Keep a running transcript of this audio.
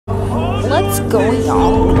What's going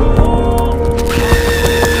on? Oh,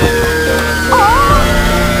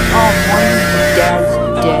 Morty's dead.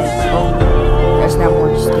 Oh, that's not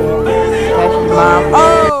Morty's dead. That's his mom.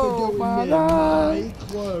 Oh my god.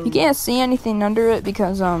 You can't see anything under it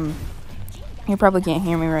because, you probably can't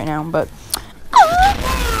hear me right now, but.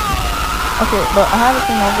 Okay, but I have a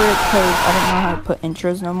thing over it because I didn't know how to put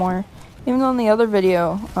intros no more. Even though in the other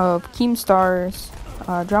video of Keemstar's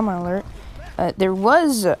drama alert, there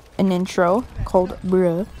was an intro called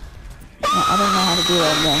Bruh. I don't know how to do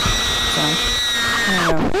that again. So,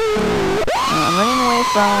 there we go. I'm running away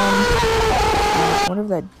from whatever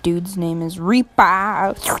that dude's name is.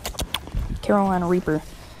 Reaper. Carolina Reaper.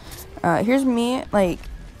 Here's me, like,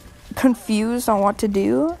 confused on what to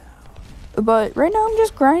do. But right now I'm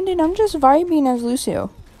just grinding. I'm just vibing as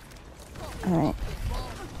Lucio. Alright.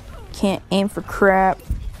 Can't aim for crap.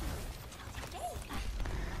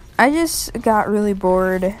 I just got really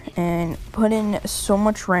bored and put in so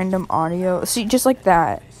much random audio. See, just like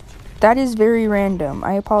that. That is very random.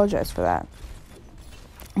 I apologize for that.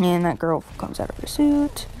 And that girl comes out of her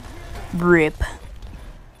suit. Rip.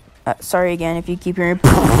 Sorry again if you keep hearing.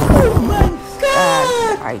 Oh my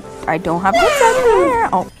god! I don't have headset there.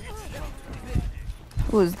 Oh.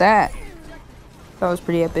 What was that? That was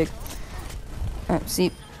pretty epic.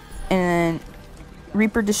 See, and then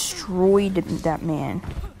Reaper destroyed that man.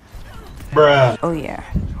 Bruh. Oh yeah.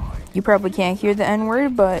 You probably can't hear the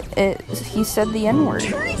N-word, but he said the N-word.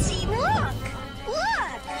 Tracy, look!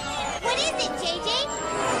 Look! What is it, JJ?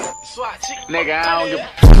 Nigga, I don't give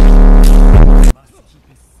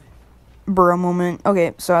Bruh moment.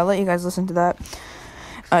 Okay, so I'll let you guys listen to that.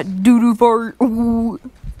 Doo-doo fart. Ooh.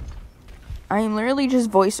 I am literally just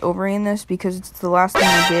voice-overing this because it's the last thing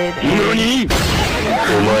I did.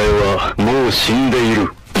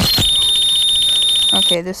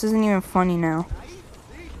 Okay, this isn't even funny now.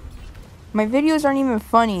 My videos aren't even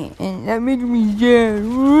funny, and that makes me sad.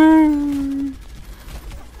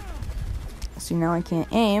 See, now I can't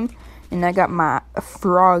aim, and I got my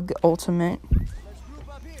frog ultimate.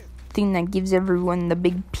 Thing that gives everyone the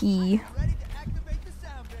big P.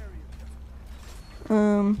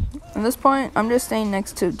 At this point, I'm just staying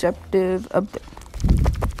next to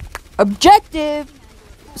objective,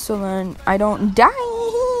 so then I don't die.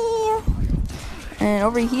 And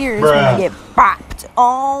over here is gonna get bopped.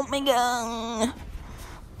 Oh my god!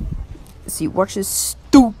 See, watch this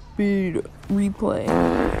stupid replay.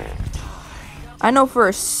 I know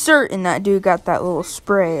for certain that dude got that little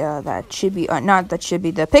spray. That chibi, not that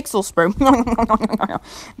chibi, the pixel spray.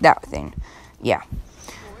 That thing, yeah.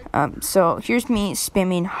 So here's me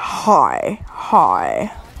spamming hi.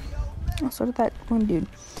 Oh, so did that one dude.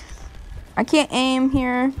 I can't aim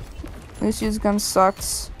here. Lucio's gun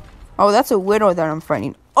sucks. Oh, that's a widow that I'm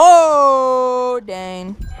fighting. Oh,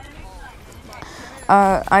 dang.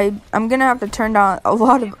 I'm gonna have to turn down a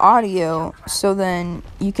lot of audio so then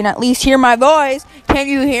you can at least hear my voice. Can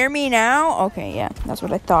you hear me now? Okay, yeah, that's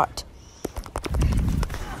what I thought.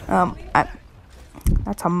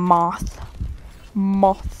 That's a moth.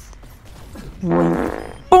 Boink.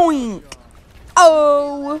 Boink.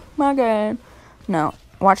 Oh my god. No,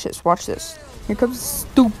 watch this. Here comes a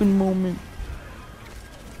stupid moment.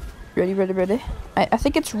 Ready? I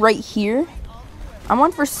think it's right here. I'm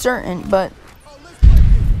on for certain, but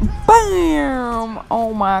bam!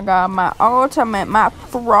 Oh my god, my ultimate, my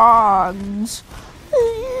frogs.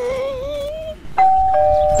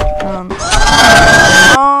 Oh,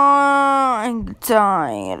 I'm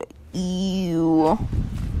tired. Ew.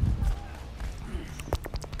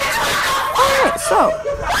 Alright, so,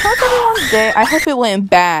 how's everyone's day? I hope it went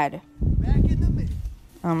bad.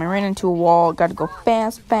 I ran into a wall. Gotta go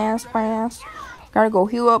fast. Gotta go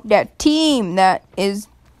heal up that team that is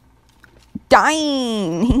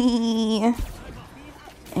dying.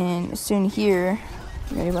 And soon here,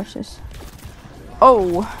 you ready to watch this?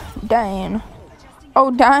 Oh, dying.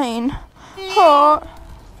 Oh.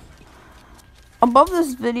 Above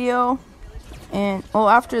this video, and well,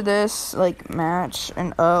 after this like match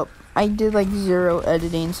and up, I did like 0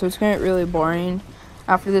 editing, so it's gonna get really boring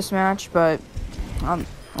after this match. But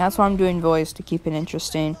that's why I'm doing voice, to keep it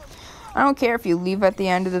interesting. I don't care if you leave at the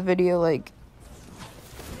end of the video, like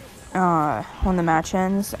when the match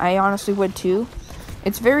ends. I honestly would too.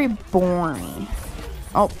 It's very boring.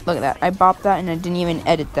 Oh, look at that. I bopped that and I didn't even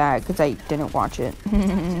edit that because I didn't watch it.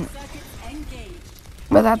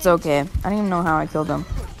 But that's okay. I don't even know how I killed him.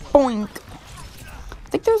 Boink. I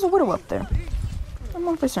think there's a widow up there. I'm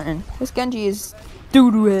not for certain. This Genji is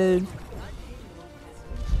doo-doo head.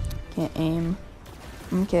 Can't aim.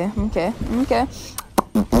 Okay.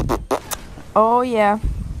 Oh, yeah.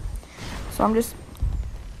 So I'm just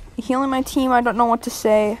healing my team. I don't know what to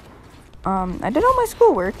say. I did all my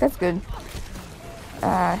schoolwork. That's good.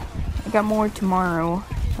 I got more tomorrow,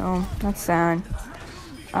 so that's sad.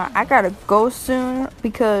 I gotta go soon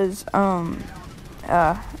because why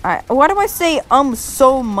do I say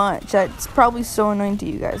so much? That's probably so annoying to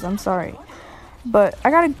you guys. I'm sorry. But I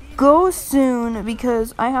gotta go soon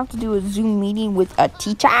because I have to do a Zoom meeting with a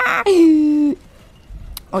teacher.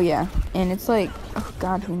 Oh yeah, and it's like, oh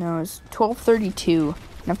god, who knows? 12:32.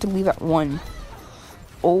 I have to leave at 1.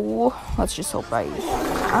 Oh, let's just hope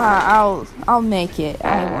I'll make it.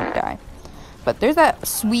 I won't die. But there's that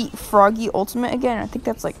sweet froggy ultimate again. I think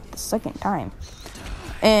that's like the second time.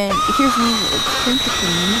 And here's me frantically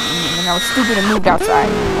moving, and I was stupid and moved outside.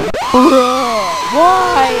 Bro,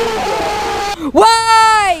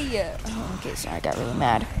 why? Okay, sorry, I got really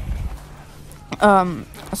mad.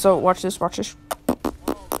 So watch this.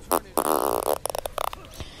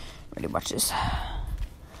 Ready, watch this.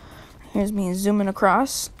 Here's me zooming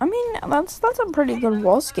across. I mean, that's a pretty good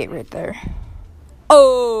wall skate right there.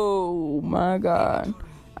 Oh my god.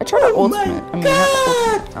 I tried an ultimate. I mean, not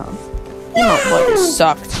the ultimate. You know what? It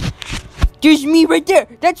sucked. There's me right there.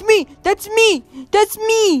 That's me.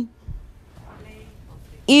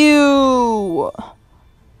 Ew.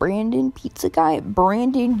 Brandon Pizza Guy.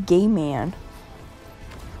 Brandon Gay Man.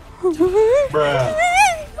 Bruh.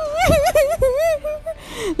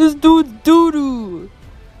 This dude's doo-doo.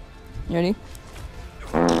 You ready?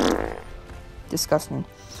 Disgusting.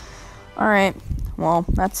 Alright. Well,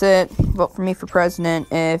 that's it. Vote for me for president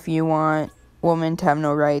if you want women to have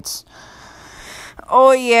no rights.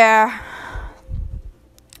 Oh, yeah.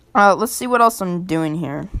 Let's see what else I'm doing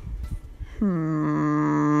here.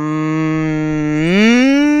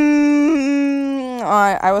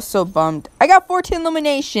 I was so bummed. I got 14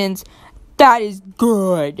 eliminations. That is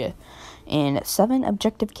good. And 7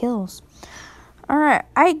 objective kills. Alright,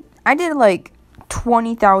 I did like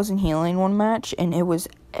 20,000 healing one match, and it was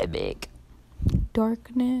epic.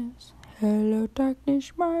 Darkness. Hello,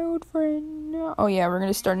 darkness, my old friend. Oh, yeah, we're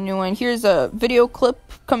going to start a new one. Here's a video clip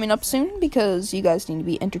coming up soon because you guys need to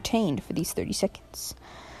be entertained for these 30 seconds.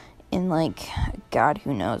 In, like, God,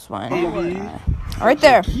 who knows when. Right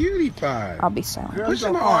there. Cutie pie. I'll be silent. Girl, he's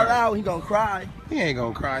gonna call out. He gonna cry. He ain't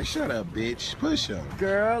gonna cry. Shut up, bitch. Push him.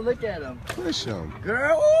 Girl, look at him. Push him.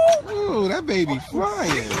 Girl, Ooh, that baby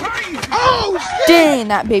flying. Oh, shit. Dang,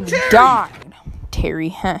 that baby died. Terry,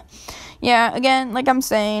 huh? Yeah, again, like I'm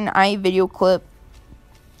saying, I video clip.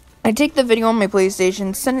 I take the video on my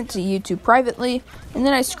PlayStation, send it to YouTube privately, and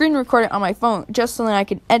then I screen record it on my phone just so that I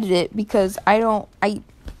can edit it because I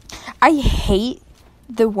hate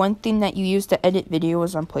the one thing that you use to edit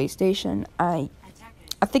videos on PlayStation. I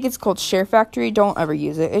think it's called Share Factory. Don't ever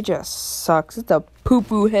use it. It just sucks. It's a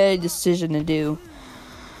poo-poo head decision to do.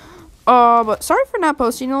 But sorry for not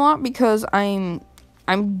posting a lot because I'm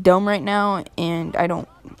dumb right now and I don't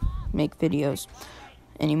make videos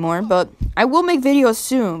anymore. But I will make videos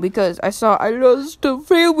soon because I lost a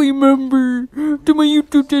family member to my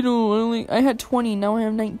YouTube channel. I had 20, now I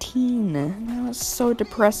have 19. That was so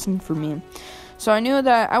depressing for me. So I knew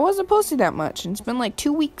that I wasn't posting that much, and it's been like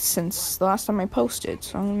 2 weeks since the last time I posted.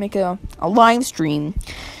 So I'm gonna make a live stream.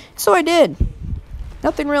 So I did.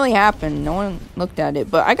 Nothing really happened. No one looked at it,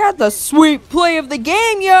 but I got the sweet play of the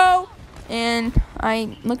game, yo! And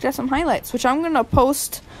I looked at some highlights, which I'm gonna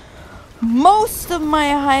post most of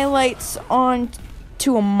my highlights on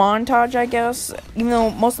to a montage, I guess. Even though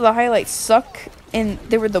most of the highlights suck, and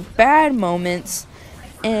they were the bad moments.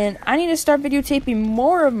 And I need to start videotaping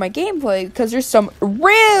more of my gameplay because there's some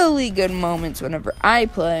really good moments whenever I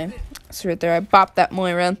play. So right there, I bopped that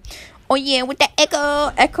Moira. Oh yeah, with the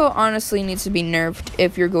Echo. Echo honestly needs to be nerfed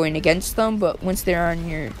if you're going against them, but once they're on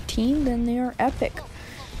your team, then they are epic.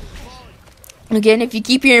 Again, if you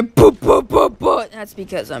keep hearing boop, boop, boop, boop, that's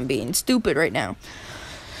because I'm being stupid right now.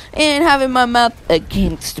 And having my mouth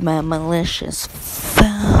against my malicious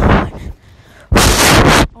phone.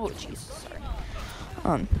 Oh, Jesus.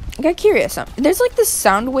 I got curious. There's like this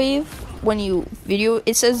sound wave when you video.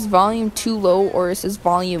 It says volume too low or it says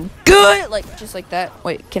volume good, like just like that.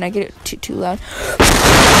 Wait, can I get it too loud?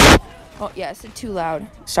 Oh yeah, I said too loud.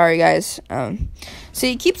 Sorry guys. So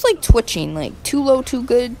it keeps like twitching, like too low, too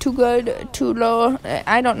good, too low.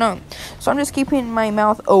 I don't know. So I'm just keeping my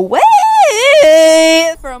mouth away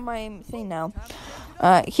from my thing now.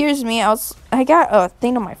 Here's me. I got a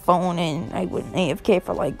thing on my phone and I went AFK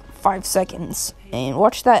for like 5 seconds and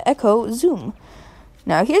watch that Echo zoom.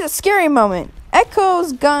 Now here's a scary moment.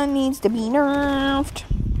 Echo's gun needs to be nerfed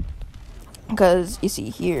because you see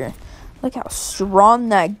here, look how strong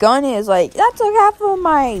that gun is. Like that took half of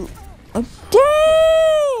my dang.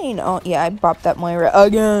 mine. Oh, yeah, I bopped that Moira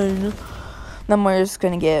again. The Moira's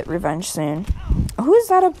gonna get revenge soon. Who is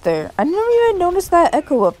that up there? I never even noticed that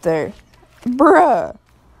echo up there. Bruh.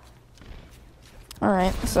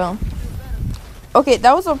 Alright, so. Okay,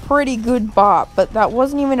 that was a pretty good bop, but that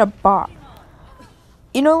wasn't even a bop.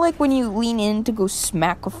 You know, like when you lean in to go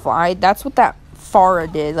smack a fly? That's what that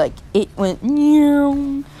Farah did. Like, it went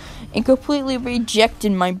and completely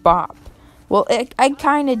rejected my bop. Well, I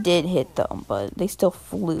kind of did hit them, but they still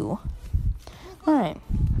flew. Alright.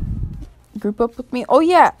 Group up with me. Oh,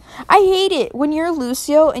 yeah. I hate it when you're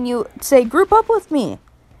Lucio and you say, group up with me.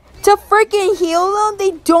 To freaking heal them,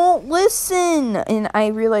 they don't listen. And I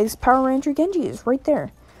realized Power Ranger Genji is right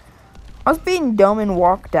there. I was being dumb and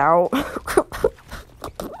walked out.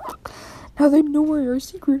 Now they know where our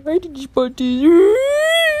secret hiding spot is.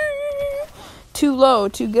 Too low,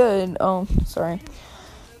 too good. Oh, sorry.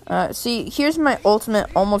 See, here's my ultimate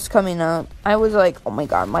almost coming up. I was like, oh my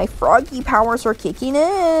god, my froggy powers are kicking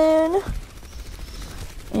in.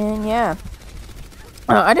 And yeah.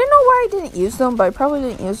 I didn't know why I didn't use them, but I probably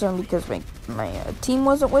didn't use them because my team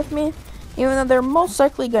wasn't with me. Even though they're most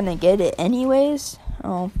likely gonna get it anyways.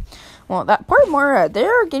 Oh, well, that part Moira,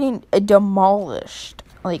 they're getting demolished.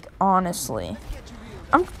 Like, honestly.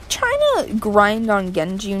 I'm trying to grind on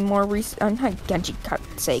Genji more not Genji,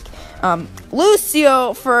 God's sake.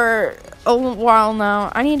 Lucio for a while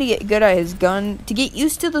now. I need to get good at his gun. To get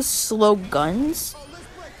used to the slow guns.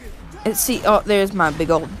 See, oh, there's my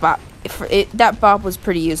big old bop. That bop was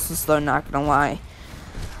pretty useless though, not gonna lie.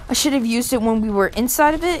 I should have used it when we were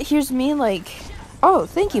inside of it. Here's me like, oh,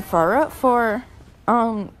 thank you, Farah, for,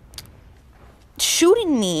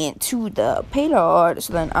 shooting me to the payload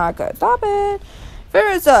so then I could stop it.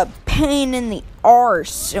 There's a pain in the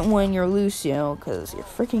arse when you're Lucio, because your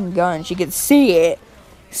freaking gun, she could see it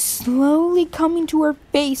slowly coming to her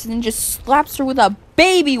face and then just slaps her with a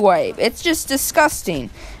baby wipe. It's just disgusting.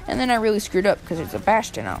 And then I really screwed up because there's a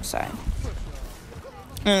Bastion outside.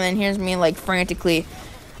 And then here's me like frantically,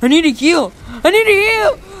 I need to heal! I need to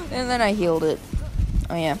heal! And then I healed it.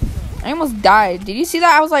 Oh yeah. I almost died. Did you see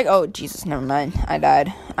that? I was like, oh Jesus, never mind. I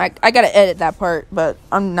died. I gotta edit that part, but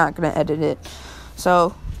I'm not gonna edit it.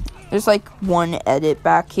 So, there's like one edit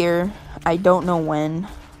back here. I don't know when,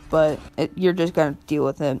 but you're just gonna deal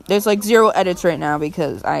with it. There's like 0 edits right now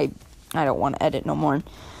because I don't want to edit no more.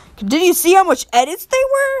 Did you see how much edits they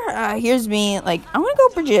were? Here's me, like, I'm gonna go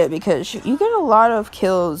Brigitte because you get a lot of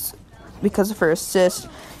kills because of her assist.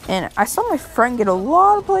 And I saw my friend get a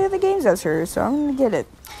lot of play of the games as her, so I'm gonna get it.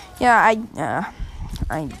 Yeah,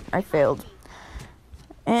 I failed.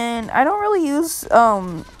 And I don't really use,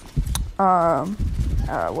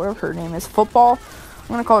 whatever her name is, football. I'm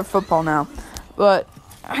gonna call her football now. But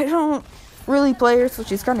I don't really play her, so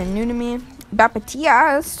she's kind of new to me.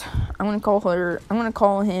 Baptiste, I'm gonna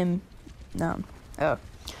call him,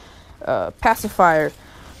 Pacifier.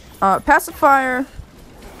 Pacifier,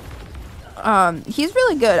 he's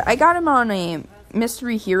really good. I got him on a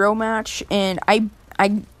mystery hero match, and I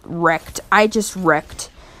wrecked. I just wrecked.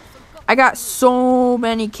 I got so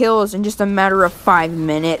many kills in just a matter of 5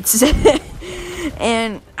 minutes.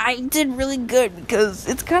 And I did really good because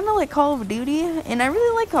it's kind of like Call of Duty, and I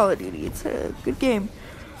really like Call of Duty. It's a good game.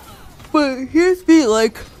 But here's me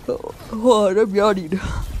like, oh, I'm yawning.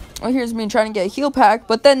 Well, here's me trying to get a heal pack,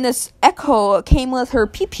 but then this Echo came with her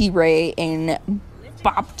PP ray and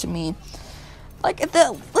bopped me. Like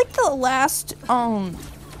the last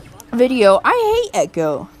video, I hate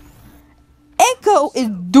Echo. Echo is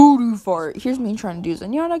doo-doo fart. Here's me trying to do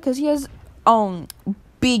Zenyatta because he has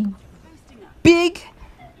big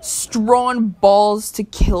strong balls to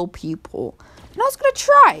kill people. And I was gonna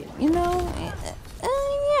try, you know.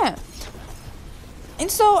 Yeah. And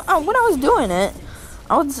so when I was doing it,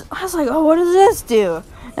 I was like, oh, what does this do?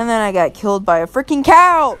 And then I got killed by a freaking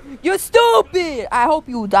cow. You're stupid. I hope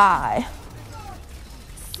you die.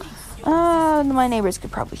 My neighbors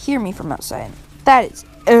could probably hear me from outside. That is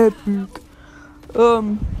epic.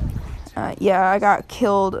 Yeah, I got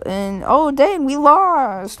killed, and oh dang, we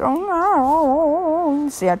lost. Oh no.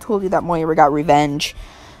 See, I told you that Moira got revenge.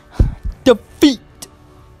 Defeat.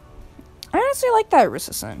 I honestly like that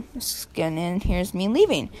Arissa skin, and here's me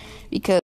leaving because